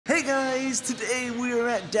guys, today we are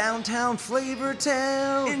at Downtown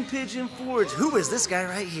Flavortown in Pigeon Forge. Who is this guy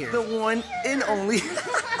right here? The one and only,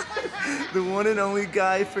 the one and only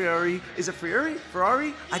Guy Fieri. Is it Fieri?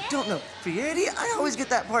 Ferrari? I don't know. Fieri? I always get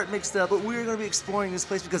that part mixed up, but we're gonna be exploring this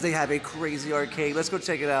place because they have a crazy arcade. Let's go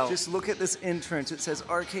check it out. Just look at this entrance. It says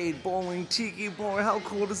arcade, bowling, tiki bar. How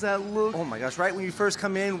cool does that look? Oh my gosh, right when you first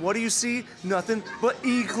come in, what do you see? Nothing but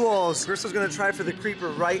E-claws. Crystal's gonna try for the creeper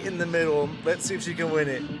right in the middle. Let's see if she can win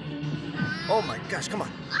it. Oh my gosh, come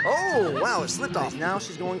on. Oh, wow, it slipped off. Now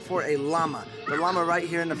she's going for a llama. The llama right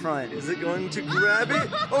here in the front. Is it going to grab it?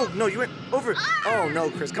 Oh, no, you went over. Oh, no,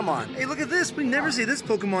 Chris, come on. Hey, look at this. We never see this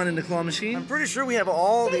Pokemon in the claw machine. I'm pretty sure we have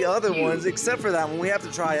all the other ones except for that one. We have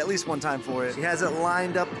to try at least one time for it. She has it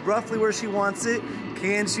lined up roughly where she wants it.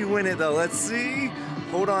 Can she win it, though? Let's see.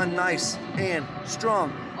 Hold on, nice and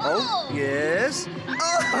strong. Oh, yes.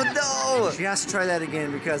 Oh, no. She has to try that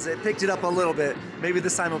again because it picked it up a little bit. Maybe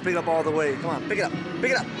this time it'll pick it up all the way. Come on, pick it up.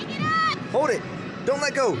 Pick it up. Pick it up. Hold it. Don't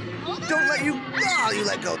let go. Don't let you. Oh, you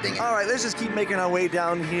let go. Dang it. All right, let's just keep making our way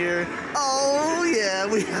down here. Oh,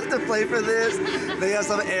 yeah, we have to play for this. They have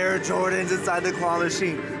some Air Jordans inside the claw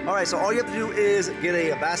machine. All right, so all you have to do is get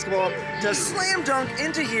a basketball to slam dunk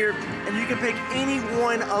into here, and you can pick any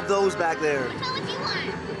one of those back there. Which one would you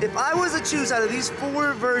want? If I was to choose out of these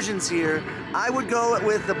 4 versions here, I would go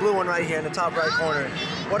with the blue one right here in the top right corner.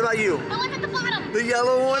 What about you? The one at the bottom. The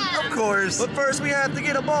yellow one? Of course. But first we have to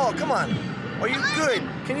get a ball. Come on. Are you good?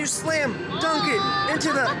 Can you slam dunk it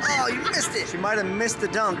into the... Oh, you missed it. She might have missed the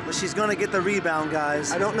dunk, but she's going to get the rebound,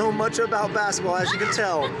 guys. I don't know much about basketball, as you can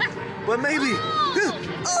tell. But maybe...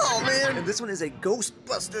 Oh, man. And this one is a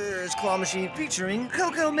Ghostbusters claw machine featuring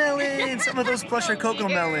Coco Melon. Some of those plush are Coco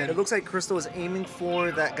Melon. It looks like Crystal is aiming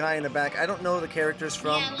for that guy in the back. I don't know the characters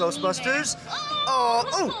from Ghostbusters.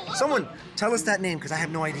 Oh, someone tell us that name because I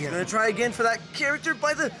have no idea. I'm going to try again for that character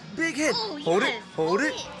by the big head. Hold it, hold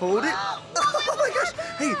it, hold it. Oh my gosh.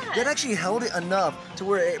 Hey, that actually held it enough to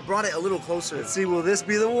where it brought it a little closer. Let's see, will this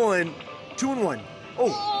be the one? 2 and 1.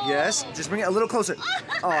 Oh, yes. Just bring it a little closer.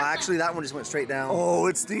 Oh, actually, that one just went straight down. Oh,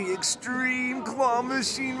 it's the extreme claw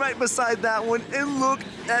machine right beside that one. And look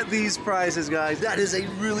at these prizes, guys. That is a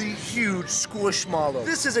really huge squishmallow.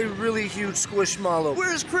 This is a really huge squishmallow.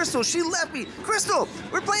 Where's Crystal? She left me. Crystal,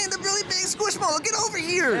 we're playing the really big squishmallow. Get over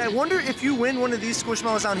here. Hey, I wonder if you win one of these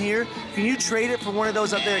squishmallows down here, can you trade it for one of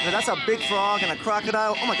those up there? Because that's a big frog and a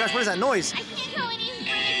crocodile. Oh my gosh, what is that noise? I can't go any further to the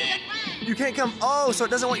front. You can't come. Oh, so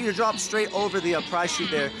it doesn't want you to drop straight over the prize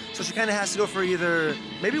chute there. So she kind of has to go for either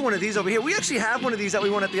maybe one of these over here. We actually have one of these that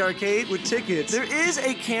we won at the arcade with tickets. There is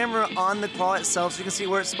a camera on the claw itself so you can see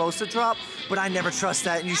where it's supposed to drop, but I never trust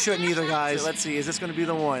that, and you shouldn't either, guys. So let's see. Is this going to be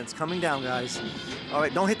the one? It's coming down, guys. All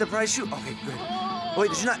right, don't hit the prize chute. Okay, good.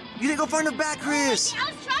 Wait, did you not? You didn't go far enough back, Chris. I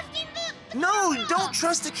was trusting the No, don't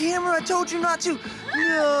trust the camera. I told you not to.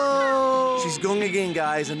 No. She's going again,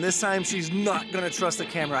 guys, and this time she's not going to trust the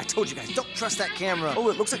camera. I told you guys, don't trust that camera. Oh,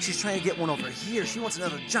 it looks like she's trying to get one over here. She wants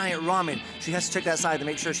another giant ramen. She has to check that side to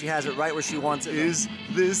make sure she has it right where she wants it. Is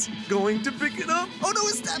this going to pick it up? Oh, no,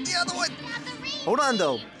 it's not the other one. Hold on,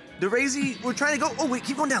 though. The Razy, we're trying to go. Oh, wait,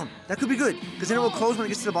 keep going down. That could be good, because then it will close when it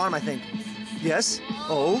gets to the bottom, I think. Yes.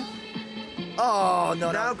 Oh,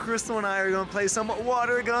 no. Now Crystal and I are going to play some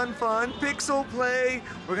water gun fun, pixel play.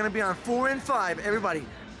 We're going to be on 4 and 5. Everybody,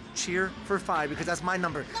 cheer for 5 because that's my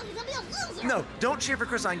number. No, he's gonna be a loser. No, don't cheer for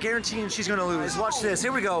Crystal. I'm guaranteeing she's going to lose. Watch this.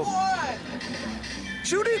 Here we go.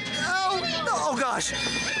 Shoot it. Oh, no. Oh, gosh.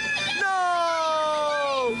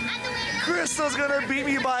 No. Crystal's going to beat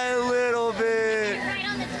me by a little bit. Right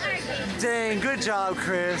on the target. Dang, good job,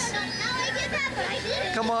 Chris. No, I did that, but I did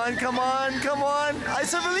it. Come on, come on, come on. I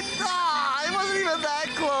said really. I wasn't even that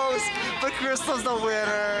close. But Crystal's the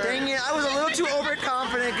winner. Dang it, I was a little too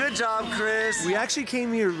overconfident. Good job, Chris. We actually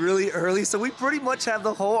came here really early, so we pretty much have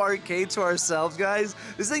the whole arcade to ourselves, guys.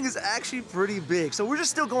 This thing is actually pretty big. So we're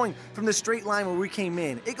just still going from the straight line where we came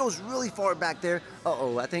in. It goes really far back there.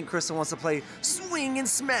 Uh-oh, I think Crystal wants to play Swing and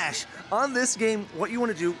Smash. On this game, what you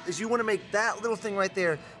want to do is you want to make that little thing right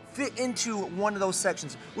there fit into one of those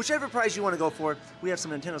sections. Whichever prize you want to go for. We have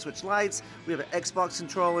some Nintendo Switch lights, we have an Xbox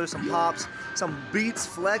controller, some Pops, some Beats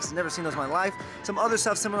Flex, never seen those in my life, some other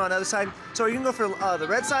stuff similar on the other side. So you can go for the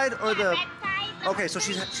red side or the... Okay, so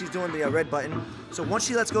she's doing the red button. So once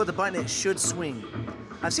she lets go of the button, it should swing.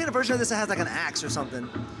 I've seen a version of this that has like an axe or something.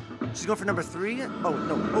 She's going for number 3. Oh,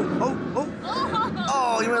 no. Oh.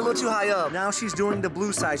 Oh, you went a little too high up. Now she's doing the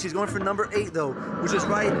blue side. She's going for number 8 though, which is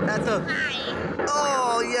right at the...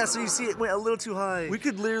 Oh, yeah, so you see it went a little too high. We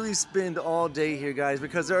could literally spend all day here, guys,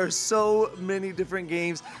 because there are so many different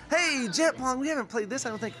games. Hey, Jet Pong, we haven't played this, I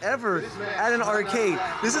don't think, ever at an arcade.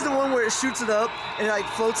 This is the one where it shoots it up and it like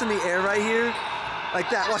floats in the air right here. Like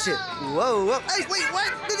that, watch it. Whoa, whoa. Hey, wait,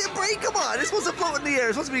 what? Did it break? Come on, it's supposed to float in the air.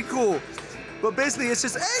 It's supposed to be cool. But basically, it's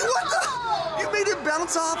just, hey, what the? You made it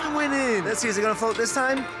bounce off and went in. Let's see, is it gonna float this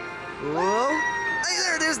time? Whoa. Hey,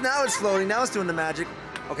 there it is. Now it's floating. Now it's doing the magic.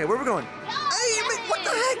 Okay, where are we going? Hey, what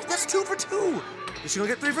the heck? That's 2 for 2. Is she gonna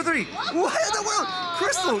get 3 for 3? What in the world?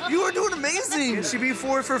 Crystal, you are doing amazing. Can she be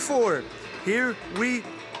 4 for 4? Here we...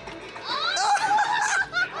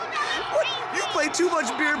 You play too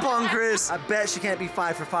much beer pong, Chris. I bet she can't be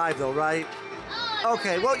 5 for 5 though, right?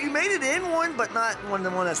 Okay, well, you made it in one, but not the one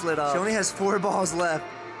that's lit up. She only has 4 balls left.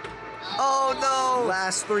 Oh, no.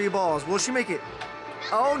 Last 3 balls. Will she make it?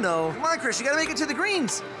 Oh, no. Come on, Chris. You got to make it to the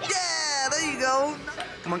greens. Yeah, there you go.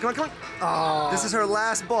 Come on, come on, come on. Oh, this is her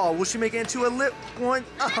last ball. Will she make it into a lit one?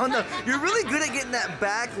 Oh, no. You're really good at getting that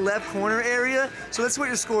back left corner area. So let's see what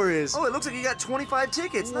your score is. Oh, it looks like you got 25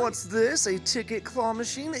 tickets. What's this? A ticket claw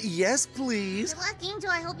machine? Yes, please. Good luck,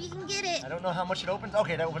 Angel. I hope you can get it. I don't know how much it opens.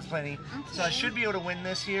 Okay, that opens plenty. Okay. So I should be able to win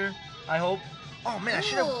this here, I hope. Oh, man, I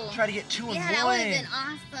should have tried to get 2 and 1. Yeah, that would have been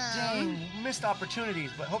awesome. Dang, missed opportunities,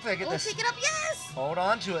 but hopefully I get this. Pick it up, yes. Hold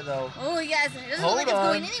on to it, though. Oh, yes. It doesn't Hold look like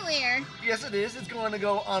on. it's going anywhere. Yes, it is. It's going to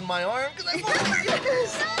go on my arm.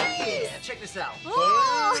 Yes. Nice. Yeah, check this out.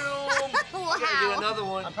 Oh. Boom. Wow. I'm gonna do another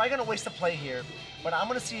one. I'm probably gonna waste a play here, but I'm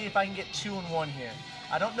gonna see if I can get 2 and 1 here.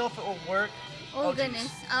 I don't know if it will work. Oh, goodness.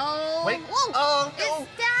 Oh. Wait. Whoa. Oh, no. It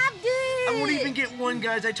stabbed it. I won't even get 1,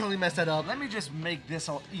 guys. I totally messed that up. Let me just make this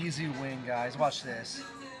an easy win, guys. Watch this.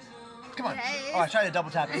 Come on. Yes. Oh, I tried to double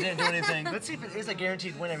tap. It didn't do anything. Let's see if it is a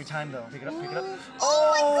guaranteed win every time, though. Pick it up, pick it up.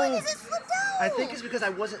 Oh, my goodness. It slipped out. I think it's because I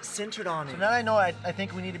wasn't centered on it. So now that I know I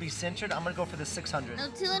think we need to be centered, I'm going to go for the 600. No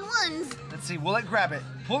 2 and 1s. Let's see. Will it grab it?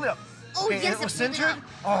 Pull it up. Oh, Okay, yes, it was it pulled it centered? up.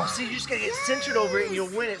 Oh, see, you just got to get centered over it and you'll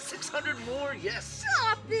win it. 600 more. Yes.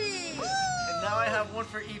 Stop it. And now I have 1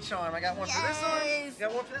 for each arm. I got 1 for this arm. Yes.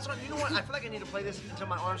 Got 1 for this one. You know what? I feel like I need to play this until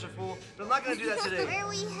my arms are full, but I'm not going to do that today. Where are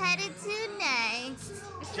we headed to next?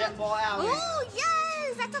 Jet Ball Alley. Oh,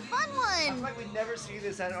 yes. That's a fun I feel one. like we never see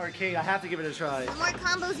this at an arcade. I have to give it a try. The more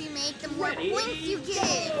combos you make, the more points you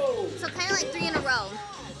get. So kind of like 3 in a row.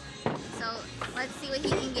 So let's see what he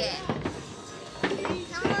can get.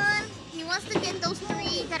 Come on. He wants to get those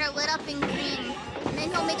 3 that are lit up in green. And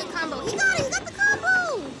then he'll make a combo. He got it. He got the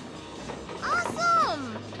combo.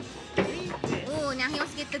 Awesome. Oh, now he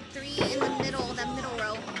wants to get the 3 in the middle, that middle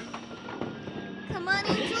row. Come on,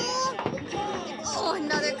 Angel. Oh,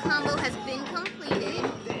 another combo has been completed.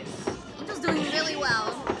 Angel's doing really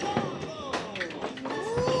well.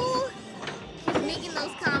 Ooh, he's making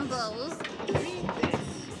those combos.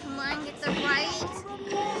 Come on, get the right.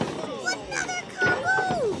 Another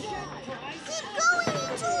combo. Keep going,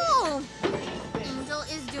 Angel. Angel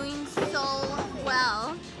is doing so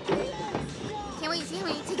well. Can't wait to see how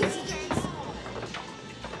many tickets he gets.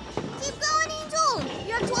 Keep going, Angel.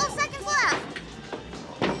 You have 12 seconds left.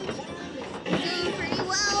 Doing pretty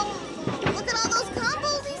well. Look at all those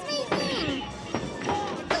combos he's making.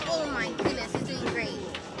 Oh my goodness, he's doing great.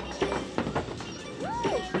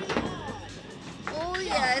 Oh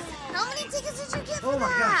yes. How many tickets did you get for Oh my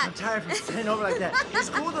that? gosh, I'm tired from standing over like that. It's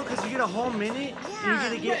cool though because you get a whole minute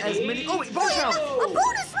and you get to get as many. Oh, wait, bonus round. A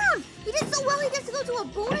bonus round. He did so well. He gets to go to a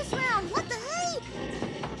bonus round. What the heck?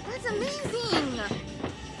 That's amazing.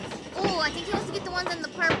 Oh, I think he wants to get the ones in the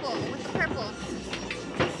purple. With the purple.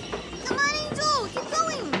 Come on, Angel. Keep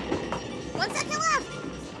going. 1 second left.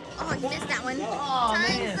 Oh, he missed that one. Oh,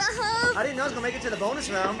 man. Time's up. I didn't know I was going to make it to the bonus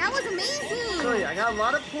round. That was amazing. So yeah, I got a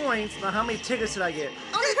lot of points. Now how many tickets did I get?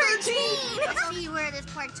 Only 13. Let's see where this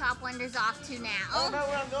pork chop wander's off to now. I don't know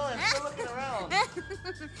where I'm going. I'm still looking around.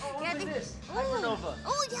 Oh, what is this? Hypernova.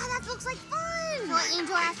 Oh, yeah, that looks like fun. So what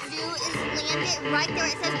Angel has to do is land it right there.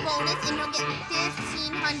 It says bonus, and you'll get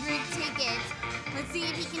 1,500 tickets. Let's see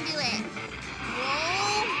if he can do it.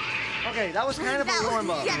 Whoa. Okay, that was kind of a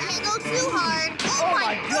warm-up. Yeah, that didn't go too hard. Oh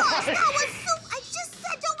my gosh, that was so... I just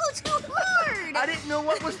said don't go too hard. I didn't know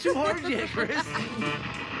what was too hard yet, Chris.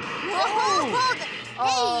 Whoa. Hey,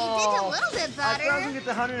 you did a little bit I thought I was better. gonna get the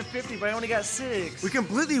 150, but I only got 6. We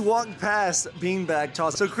completely walked past beanbag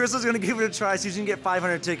toss. So Crystal's gonna give it a try, so she can get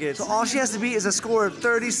 500 tickets. So all she has to beat is a score of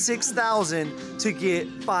 36,000 to get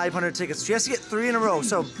 500 tickets. She has to get 3 in a row.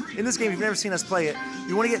 So in this game, if you've never seen us play it,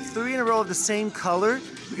 you want to get 3 in a row of the same color,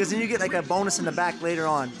 because then you get like a bonus in the back later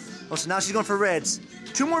on. Oh, so now she's going for reds.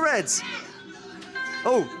 2 more reds.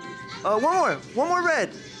 Oh, One more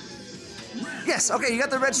red. Yes, okay, you got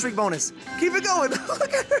the red streak bonus. Keep it going.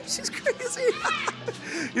 Look at her, she's crazy.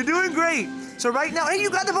 You're doing great. So right now, hey, you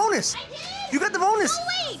got the bonus. You got the bonus. Oh,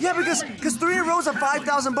 wait. Yeah, because 3 in a row is a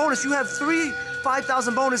 5,000 bonus. You have 3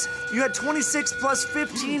 5,000 bonus. You had 26 plus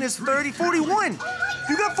 15 is 30, 41.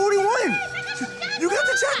 You got 41. You got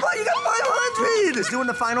the jackpot. You got 500. It's doing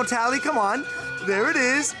the final tally. Come on. There it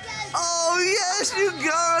is. Oh, yes, you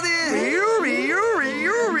got it.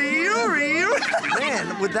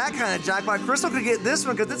 Man, with that kind of jackpot, Crystal could get this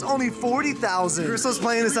one because it's only 40,000. Crystal's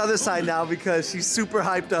playing this other side now because she's super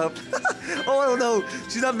hyped up. Oh, no,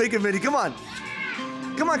 she's not making many. Come on.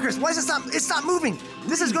 Come on, Chris. Why is it stop? It's not moving.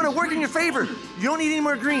 This is going to work in your favor. You don't need any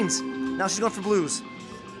more greens. Now she's going for blues.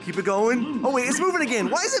 Keep it going. Oh, wait, it's moving again.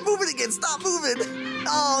 Why is it moving again? Stop moving.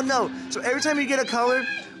 Oh, no. So every time you get a color,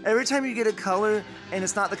 and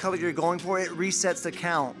it's not the color you're going for, it resets the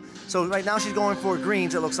count. So right now she's going for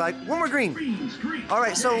greens, it looks like. One more green. All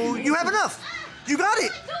right, so you have enough. You got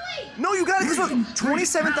it. No, you got it, because look,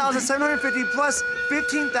 27,750 plus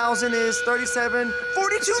 15,000 is 37,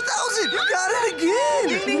 42,000. You got it again.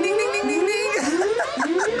 Ding, ding, ding, ding, ding, ding, ding.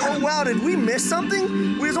 Oh, wow, did we miss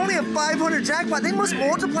something? There's only a 500 jackpot. They must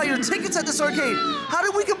multiply your tickets at this arcade. How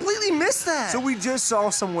did we completely miss that? So we just saw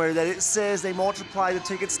somewhere that it says they multiply the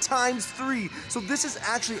tickets times 3. So this is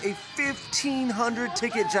actually a 1,500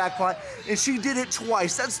 ticket jackpot, and she did it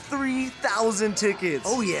twice. That's 3,000 tickets.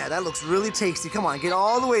 Oh yeah, that looks really tasty. Come on, get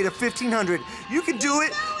all the way to 1,500. You can do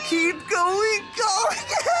it. Keep going. Go.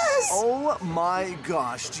 Yes. Oh my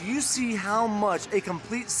gosh. Do you see how much a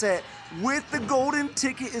complete set with the golden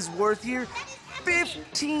ticket is worth here?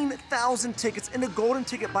 15,000 tickets, and the golden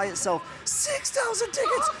ticket by itself, 6,000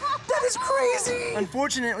 tickets. That is crazy.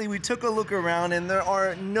 Unfortunately, we took a look around and there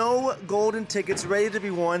are no golden tickets ready to be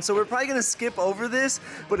won, so we're probably gonna skip over this,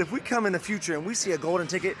 but if we come in the future and we see a golden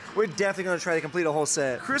ticket, we're definitely gonna try to complete a whole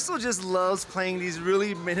set. Crystal just loves playing these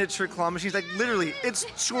really miniature claw machines. Like literally, it's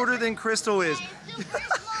shorter than Crystal is.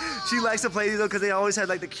 She likes to play these though because they always had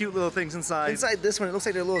like the cute little things inside. Inside this one, it looks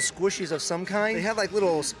like they're little squishies of some kind. They have like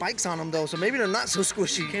little spikes on them though, so maybe they're not so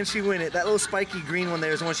squishy. Can she win it? That little spiky green one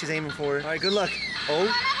there is the one she's aiming for. All right, good luck. Oh,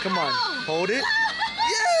 come on. Hold it.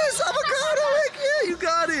 Yes, avocado, heck yeah, you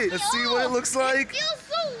got it. Let's see what it looks like. It feels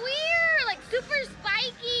so weird, like super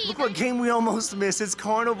spiky. Look what game we almost missed. It's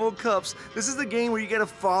Carnival Cups. This is the game where you gotta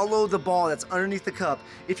follow the ball that's underneath the cup.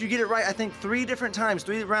 If you get it right, I think 3 different times,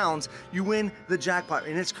 3 rounds, you win the jackpot,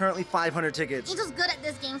 and it's currently 500 tickets. Angel's good at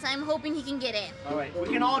this game, so I'm hoping he can get it. All right, we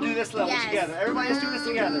can all do this level together. Everybody's doing this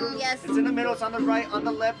together. Yes. It's in the middle, it's on the right, on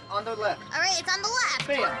the left, on the left. All right, it's on the left.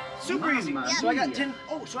 Bam. Super easy. Yep. So I got 10.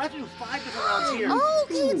 Oh, so I have to do 5 different rounds here. Oh,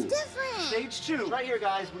 okay, it's different. Stage 2. Right here,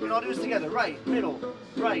 guys. We can all do this together. Right, middle,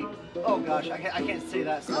 right. Oh, gosh, I can't say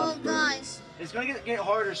that stuff. Oh, gosh. It's gonna get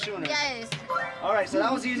harder sooner. Yes. All right, so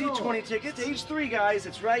that was easy. 20 tickets. Stage 3, guys.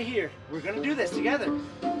 It's right here. We're gonna do this together.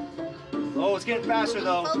 Oh, it's getting faster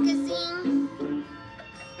though. Focusing.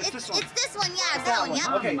 It's this one. It's this one, yeah, that one,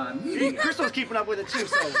 yeah. Okay, Crystal's keeping up with it too,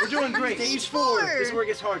 so we're doing great. Stage 4. This is where it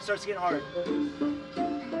gets hard. Starts to get hard.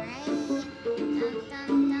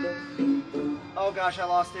 Oh gosh, I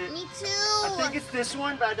lost it. Me too. I think it's this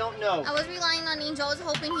one, but I don't know. I was relying on Angel. I was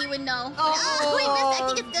hoping he would know. Oh, wait, I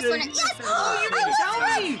think it's this one. Yes! Oh, you didn't tell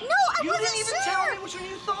me! No, I You wasn't didn't even sure. tell me which one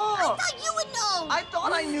you thought! I thought you would know! I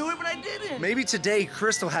thought I knew it, but I didn't. Maybe today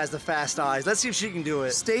Crystal has the fast eyes. Let's see if she can do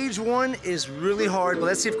it. Stage 1 is really hard, but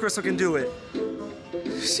let's see if Crystal can do it.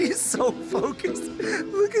 She's so focused.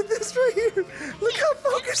 Look at this right here. Look how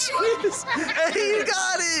focused she is. Hey, you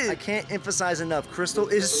got it. I can't emphasize enough. Crystal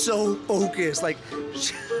is so focused. Like,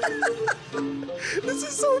 this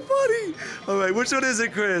is so funny. All right, which one is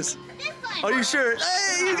it, Chris? This one. Are you sure?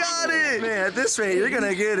 Hey, you got it. Man, at this rate, you're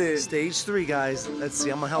gonna get it. Stage 3, guys. Let's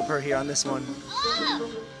see, I'm gonna help her here on this one.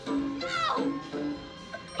 Oh! No!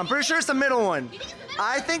 I'm pretty sure it's the middle one. You think it's the middle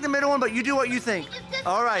I think the middle one, but you do what you think.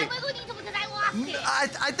 All right. I'm going to Angel because I lost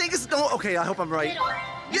it. I think it's no. Okay, I hope I'm right. Middle.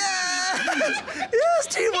 Yes! Yes,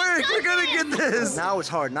 teamwork. We're gonna get this. Now it's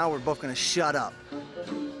hard. Now we're both gonna shut up.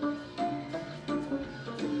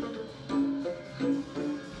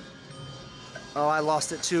 Oh, I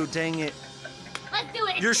lost it too. Dang it. Let's do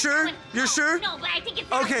it. You're sure? One. You're sure? No, but I think it's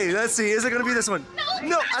that Okay, let's see. Is it gonna be this one?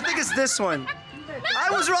 No, I think it's this one.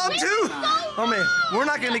 I was wrong too. Oh man, we're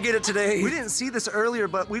not gonna get it today. We didn't see this earlier,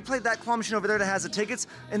 but we played that claw machine over there that has the tickets,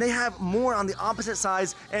 and they have more on the opposite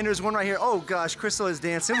sides, and there's one right here. Oh gosh, Crystal is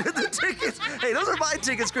dancing with the tickets. Hey, those are my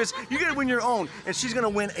tickets, Chris. You gotta win your own, and she's gonna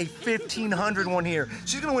win a 1,500 one here.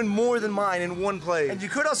 She's gonna win more than mine in one play. And you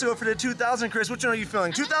could also go for the 2,000, Chris. Which one are you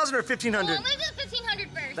feeling, 2,000 or 1,500? Well, let's do 1,500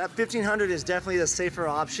 first. That 1500 is definitely the safer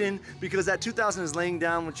option because that 2000 is laying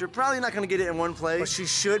down, which you're probably not going to get it in one play. But she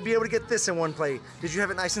should be able to get this in one play. Did you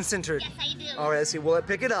have it nice and centered? Yes, I do. All right, let's see. Will it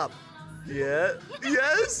pick it up? Yeah.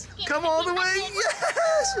 Yes. Come all the way.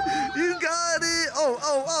 Yes. You got it.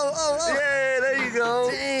 Oh. Yay, there you go.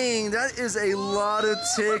 Dang, that is a lot of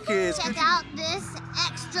tickets. Check out this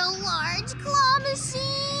extra large claw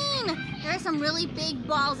machine. There are some really big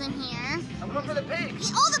balls in here. I'm going for the pig.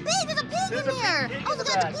 Oh, the pig. There's a pig There's in a here. pig Oh, in look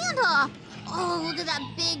the at the back. panda. Oh, look at that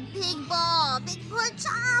big pig ball. Big pork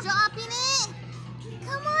chop. Dropping it.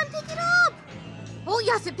 Come on, pick it up. Oh,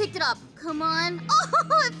 yes, it picked it up. Come on.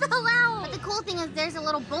 Oh, it fell out. But the cool thing is there's a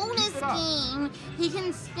little bonus game. He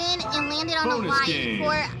can spin and land it on a Bonus light game.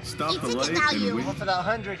 for Stop a the ticket light and value. win. Go for that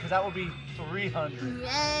 100 because that will be 300.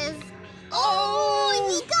 Yes. Oh,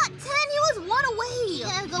 he got 10. He was one away. Is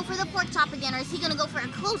he gonna go for the pork chop again, or is he gonna go for a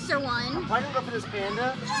closer one? Why don't go for this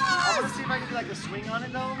panda? I want to see if I can do like a swing on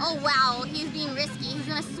it though. Oh, wow. He's being risky. He's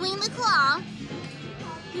gonna swing the claw.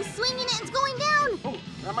 He's swinging it. It's going down. Oh,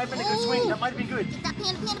 that might have been a good swing. That might have been good. Get that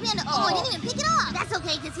panda. Oh, I didn't even pick it up. That's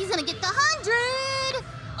okay, because he's gonna get the 100.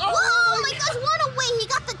 Oh my gosh, one away. He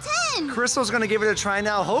got the 10. Crystal's gonna give it a try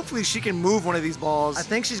now. Hopefully she can move one of these balls. I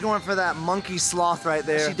think she's going for that monkey sloth right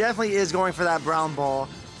there. She definitely is going for that brown ball.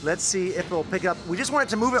 Let's see if it'll pick up. We just want it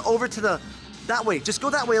to move it over to that way. Just go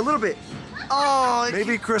that way a little bit. Oh,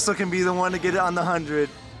 maybe Crystal can be the one to get it on the 100.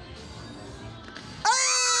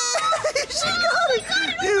 She got it!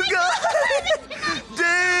 You got it!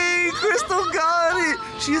 Dang, Crystal got it!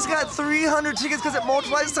 She's got 300 tickets because it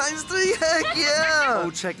multiplies times 3. Heck yeah! Oh,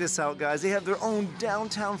 check this out, guys. They have their own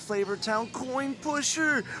Downtown Flavortown coin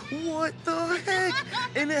pusher. What the heck?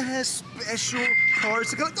 And it has special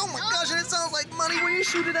cards to collect. Oh my gosh, and it sounds like money when you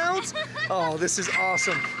shoot it out. Oh, this is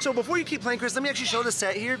awesome. So before you keep playing, Chris, let me actually show the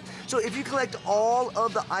set here. So if you collect all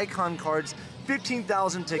of the icon cards,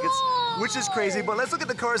 15,000 tickets, which is crazy, but let's look at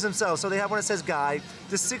the cars themselves. So they have one that says Guy,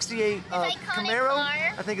 the 68 Camaro,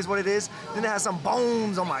 car. I think is what it is. Then it has some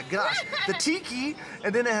bones, oh my gosh. The Tiki,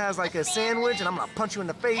 and then it has like a sandwich, and I'm gonna punch you in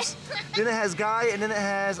the face. Then it has Guy, and then it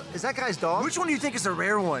has, is that Guy's dog? Which one do you think is the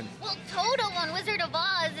rare one? Well, Toto on Wizard of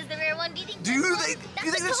Oz is the rare one. Do you think Do you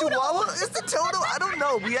think the Chihuahua is the Toto? I don't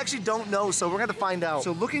know. We actually don't know, so we're gonna find out.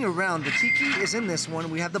 So looking around, the Tiki is in this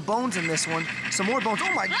one. We have the bones in this one. Some more bones.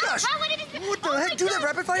 Oh my gosh! What the heck? Do that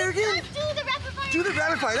rapid fire again? Let's do the rapid fire. Do the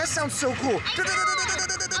rapid fire. That sounds so cool. I don't think it'll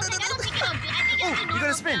do. I think Oh, it's a you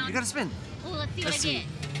gotta spin. You gotta spin. Oh, let's see Let's what see. I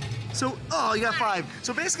get. So, oh, you got 5.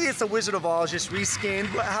 So basically, it's the Wizard of Oz just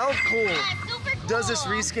reskinned. But how cool Yeah, it's super cool. does this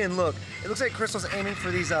reskin look? It looks like Crystal's aiming for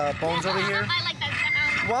these bones over here. I like that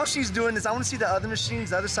sound. While she's doing this, I want to see the other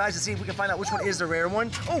machines, the other sides, to see if we can find out which one is the rare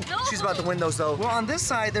one. Oh, she's about to win those though. Well, on this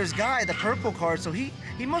side, there's Guy, the purple card, so he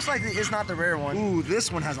most likely is not the rare one. Ooh,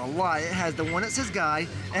 this one has a lot. It has the one that says Guy.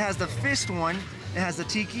 It has the fist one. It has the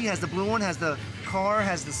Tiki, has the blue one, has the car,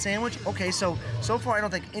 has the sandwich. Okay, so far I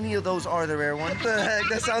don't think any of those are the rare one. What the heck?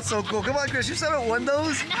 That sounds so cool. Come on, Chris, you still haven't won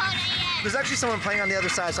those? No, not yet. There's actually someone playing on the other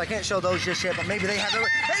side, so I can't show those just yet, but maybe they have their...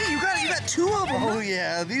 Hey, you got 2 of them! Oh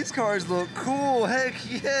yeah, these cars look cool, heck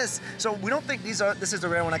yes! So we don't think this is the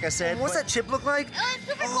rare one, like I said. What's that chip look like? Oh, it's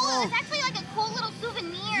super cool. It's actually like a cool little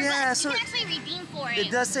souvenir. Yeah, but so you can actually redeem for it.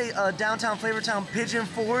 It does say Downtown Flavortown Pigeon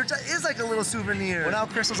Forge. That is like a little souvenir. Well, now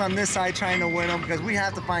Crystal's on this side trying to win them because we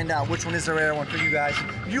have to find out which one is the rare one for you guys.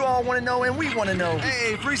 You all want to know and we want to know.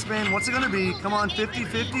 Hey, free spin. What's it going to be? Come on, 50,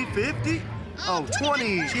 50, 50. Oh,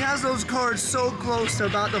 20. She has those cards so close to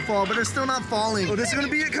about to fall, but they're still not falling. Oh, this is going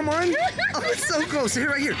to be it. Come on. Oh, it's so close. Here,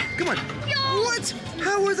 right here. Come on. What?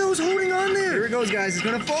 How are those holding on there? Here it goes, guys. It's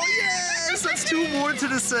going to fall. Yes! That's 2 more to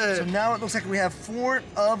the set. So now it looks like we have 4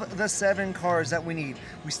 of the 7 cards that we need.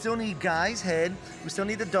 We still need Guy's head, we still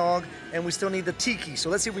need the dog, and we still need the Tiki. So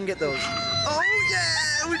let's see if we can get those. Oh,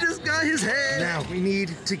 yeah! We just got his head. Now, we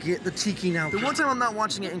need to get the Tiki now. The one time I'm not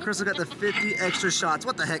watching it and Crystal got the 50 extra shots.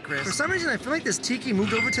 What the heck, Chris? For some reason, I feel like this Tiki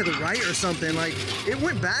moved over to the right or something. Like, it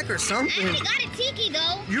went back or something. I already got a Tiki,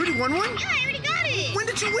 though. You already won one? Yeah, I already got it. When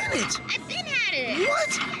did you win it? I've been had it.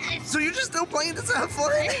 What? Yes. So you're just still playing to have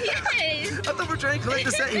fun? Yes. I thought we're trying to collect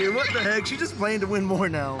the set here. What the heck? She's just playing to win more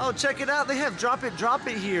now. Oh, check it out. They have drop it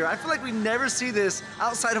here. I feel like we never see this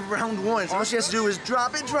outside of round 1. So all she has to do is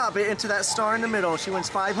drop it into that star in the middle. She wins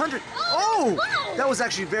 500. Oh! That was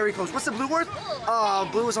actually very close. What's the blue worth? Oh,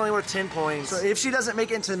 blue is only worth 10 points. So if she doesn't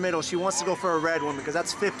make it into the middle, she wants to go for a red one because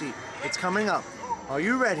that's 50. It's coming up. Are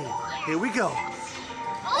you ready? Here we go.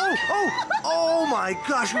 Oh my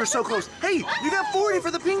gosh, we were so close. Hey, you got 40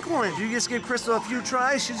 for the pink one. If you just give Crystal a few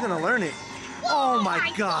tries, she's gonna learn it. Oh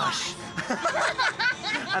my gosh.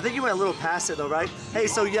 I think you went a little past it though, right? Hey,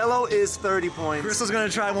 so yellow is 30 points. Crystal's gonna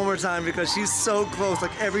try one more time because she's so close.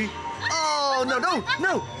 Like every... Oh, no,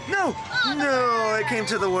 it came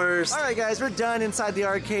to the worst. All right, guys, we're done inside the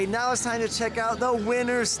arcade. Now it's time to check out the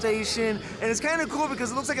winner station. And it's kind of cool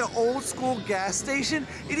because it looks like an old school gas station.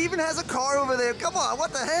 It even has a car over there. Come on,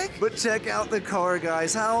 what the heck? But check out the car,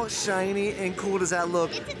 guys. How shiny and cool does that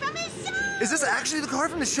look? It's from his show. Is this actually the car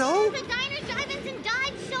from the show? The Diners, Drive-Ins, and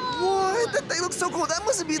Dive show. What? That thing looks so cool. That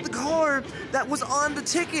must be the car that was on the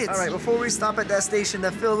tickets. All right, before we stop at that station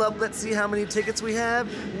to fill up, let's see how many tickets we have.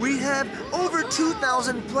 We have over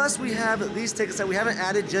 2,000 plus. We have these tickets that we haven't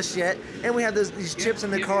added just yet, and we have these chips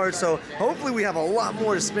in the card, so hopefully we have a lot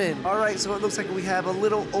more to spend. All right, so it looks like we have a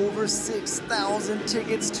little over 6,000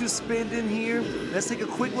 tickets to spend in here. Let's take a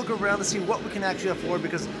quick look around to see what we can actually afford,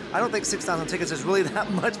 because I don't think 6,000 tickets is really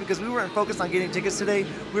that much, because we weren't focused on getting tickets today.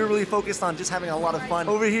 We were really focused on just having a lot of fun.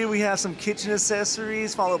 Over here we have some kitchen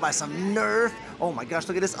accessories, followed by some Nerf. Oh my gosh,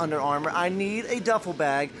 look at this Under Armour. I need a duffel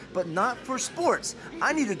bag, but not for sports.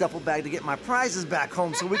 I need a duffel bag to get my prizes back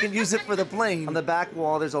home so we can use it for the plane. On the back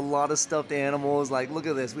wall, there's a lot of stuffed animals. Like, look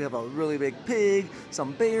at this. We have a really big pig,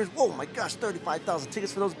 some bears. Oh my gosh, 35,000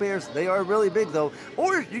 tickets for those bears. They are really big though.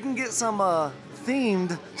 Or you can get some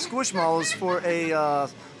themed Squishmallows for a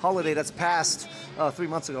holiday that's passed 3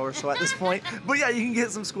 months ago or so at this point. But yeah, you can get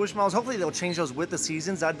some Squishmallows. Hopefully they'll change those with the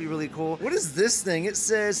seasons. That'd be really cool. What is this thing? It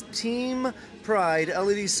says Team Pride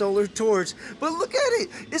LED Solar Torch. But look at it.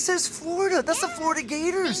 It says Florida. That's the Florida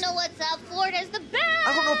Gators. You know what's up? Florida's the best.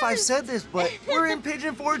 I don't know if I've said this, but we're in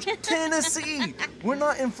Pigeon Forge, Tennessee. We're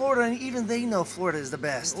not in Florida, and even they know Florida is the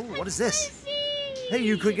best. Oh, what is this? Hey,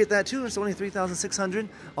 you could get that too. It's only 3,600.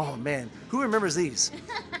 Oh man, who remembers these?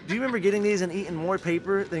 Do you remember getting these and eating more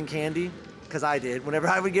paper than candy? Because I did. Whenever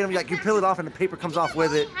I would get them, like you peel it off and the paper comes off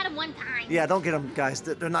with it. I had them one time. Yeah, don't get them, guys.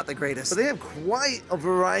 They're not the greatest. But they have quite a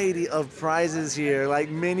variety of prizes here, like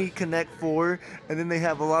mini Connect 4, and then they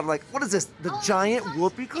have a lot of like, what is this? The giant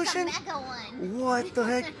whoopee cushion? It's a mega one. What the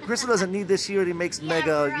heck? Crystal doesn't need this. She already makes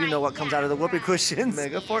mega. You know what comes out of the whoopee cushions?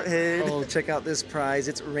 Mega fart head. Oh, check out this prize.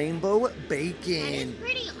 It's rainbow bacon. It's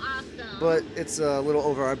pretty awesome. But it's a little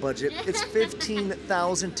over our budget. It's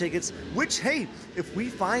 15,000 tickets, which, hey, if we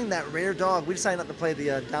find that rare dog, we decided not to play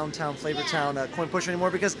the Downtown Flavortown coin pusher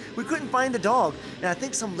anymore because we couldn't find the dog. And I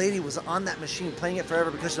think some lady was on that machine playing it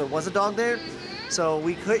forever because there was a dog there. So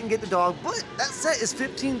we couldn't get the dog, but that set is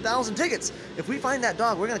 15,000 tickets. If we find that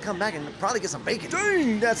dog, we're gonna come back and probably get some bacon.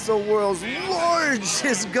 Dang, that's the world's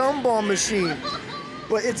largest gumball machine.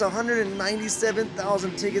 But it's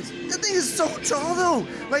 197,000 tickets. That thing is so tall though.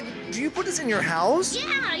 Like, do you put this in your house?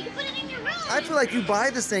 Yeah, you put it in your room. I feel like you buy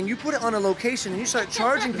this thing, you put it on a location, and you start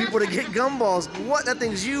charging people to get gumballs. What? That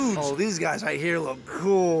thing's huge. Oh, these guys right here look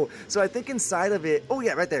cool. So I think inside of it, oh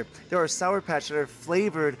yeah, right there, there are Sour Patch that are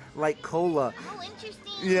flavored like cola. Oh, interesting.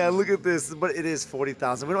 Yeah, look at this, but it is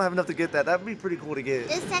 40,000. We don't have enough to get that. That would be pretty cool to get.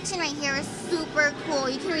 This section right here is super cool.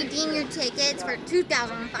 You can redeem your tickets for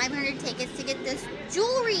 2,500 tickets to get this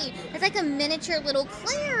jewelry. It's like a miniature little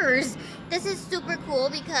Claire's. This is super cool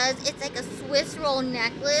because it's like a Swiss roll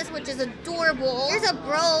necklace, which is adorable. Here's a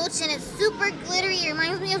brooch, and it's super glittery. It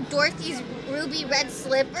reminds me of Dorothy's ruby red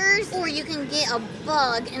slippers. Or you can get a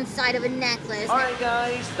bug inside of a necklace. All right,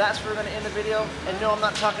 guys, that's where we're going to end the video. And no, I'm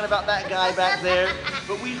not talking about that guy back there.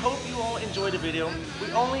 But we hope you all enjoyed the video.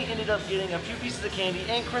 We only ended up getting a few pieces of candy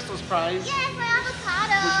and Crystal's prize. Yes, my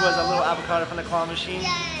avocado. Which was a little avocado from the claw machine. Yay.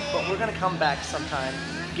 But we're going to come back sometime,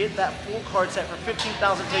 get that full card set for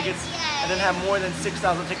 15,000 tickets, and then have more than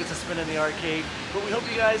 6,000 tickets to spend in the arcade. But we hope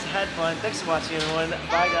you guys had fun. Thanks for watching, everyone.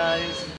 Bye, guys.